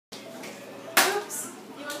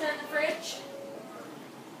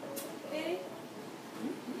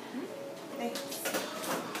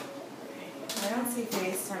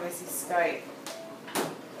easy Skype.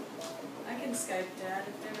 I can Skype Dad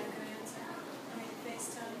if they're not going to answer. I mean,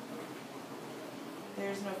 FaceTime.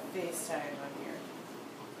 There's no FaceTime on here.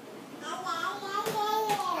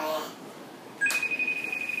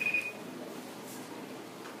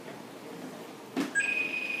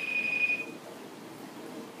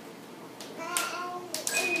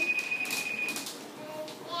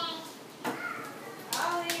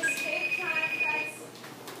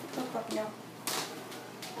 No.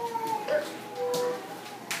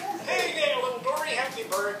 Hey there, little Dory. Happy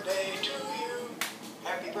birthday to you.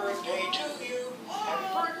 Happy birthday to you. Happy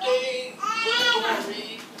birthday, little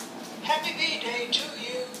Dory. Happy B-Day to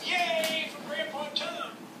you. Yay for Grandpa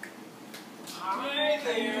Tom. Hi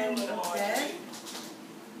there, little Audrey.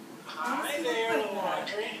 Hi there, little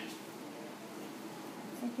Audrey.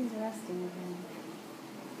 I think he's resting again.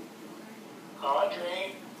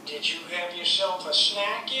 Audrey, did you have yourself a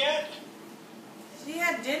snack yet? She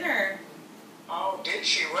had dinner. Oh, did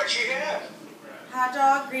she? What'd she have? Hot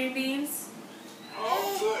dog, green beans.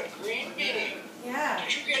 Oh, good. Green bean. Yeah.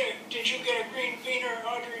 Did you get a green beaner,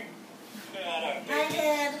 Audrey? Atta I baby.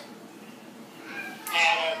 did.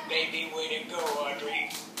 Atta baby, way to go, Audrey.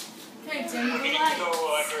 Okay, dim the Way to lights. go,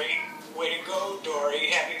 Audrey. Way to go, Dory.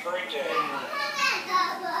 Happy birthday.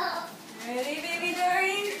 Ready, baby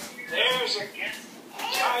Dory? There's a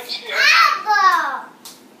God's here.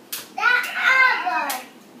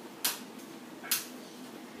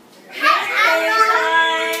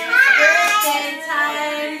 Birthday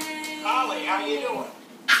time. Holly, how you doing?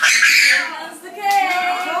 How's the cake?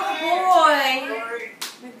 Oh boy. Dory?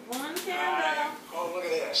 With one candle. Oh, look at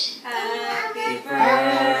this. Happy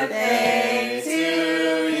Birthday to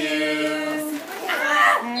you.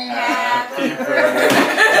 Happy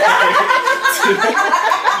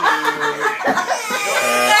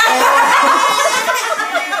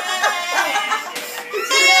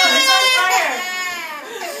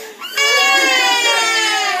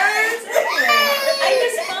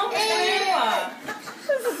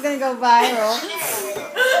This is going to go viral.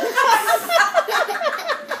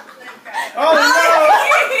 Oh no!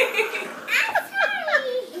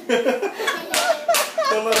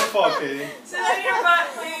 Don't let it fall, Katie. Sit on your butt,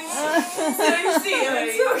 please. Sit on your seat.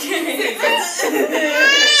 It's okay.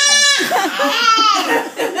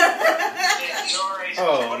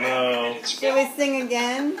 Oh no. Should we sing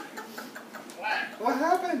again? What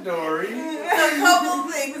happened, Dory? A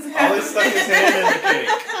couple things. Ollie stuck his hand in the cake.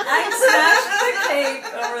 I smashed the cake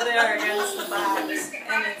over there against the box,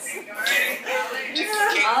 and it's.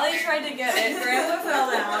 Ollie tried to get it. Grandpa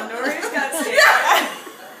fell down. Dory's got scared.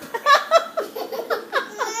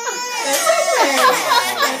 It's okay.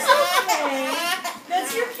 It's okay.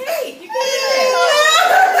 That's your cake. You can eat it.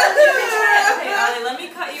 Okay, Ollie, let me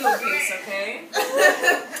cut you a piece, okay?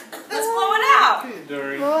 Let's blow it out. Hey,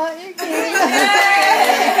 Dory. Well, you can.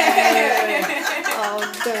 Oh,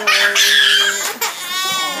 Dory.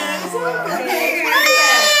 It's okay.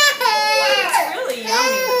 It's really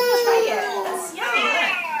yummy. Try it. It's yummy.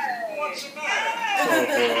 What's the matter? Oh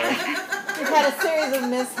boy. We've had a series of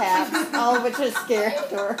mishaps, all of which are scary,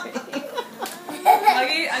 Dory.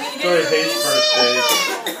 Huggy, I'm gonna get Dory you a hates piece. birthdays.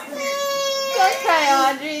 Don't cry,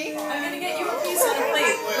 Audrey. I'm gonna get you a piece on a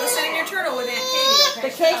plate. Go sit in your turtle with Aunt Katie, okay?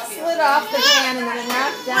 The cake slid off the pan and then it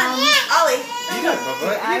knocked down Ollie. Eat it, Bubba.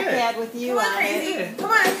 the Eat it. iPad with you on it. Crazy.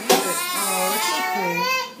 Come on. Oh, it's okay.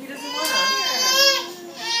 He doesn't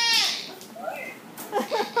wanna.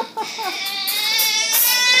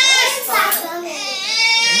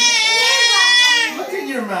 Look at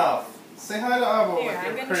your mouth. Say hi to Abba Here, with I'm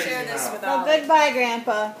your gonna crazy share this mouth. with Well, Ollie. goodbye,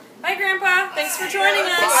 Grandpa. Bye, Grandpa. Thanks for joining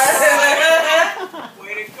us.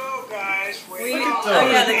 Way to go, guys. Way We, to at go.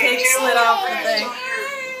 oh yeah, the cake slid off the thing.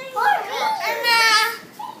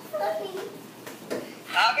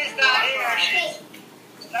 Abby's not here.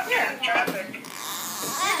 She's stuck in traffic.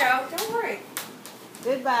 Here you go. Don't worry.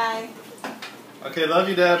 Goodbye. Okay, love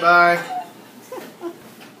you, Dad. Bye.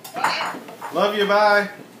 Love you. Bye.